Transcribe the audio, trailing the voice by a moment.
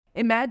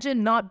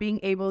Imagine not being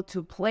able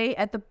to play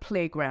at the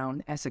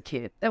playground as a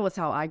kid. That was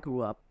how I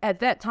grew up.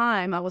 At that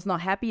time, I was not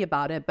happy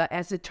about it, but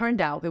as it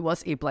turned out, it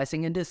was a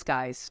blessing in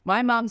disguise.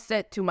 My mom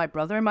said to my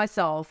brother and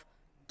myself,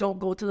 don't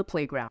go to the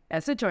playground.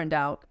 As it turned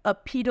out, a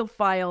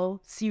pedophile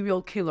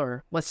serial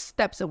killer was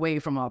steps away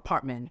from our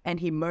apartment, and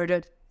he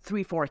murdered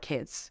 4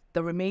 kids,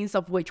 the remains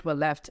of which were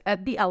left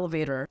at the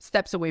elevator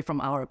steps away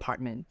from our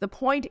apartment. The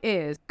point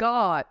is,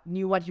 God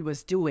knew what he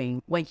was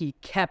doing when he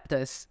kept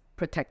us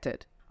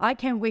protected. I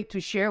can't wait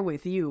to share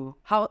with you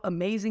how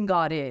amazing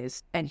God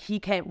is, and he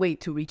can't wait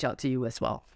to reach out to you as well.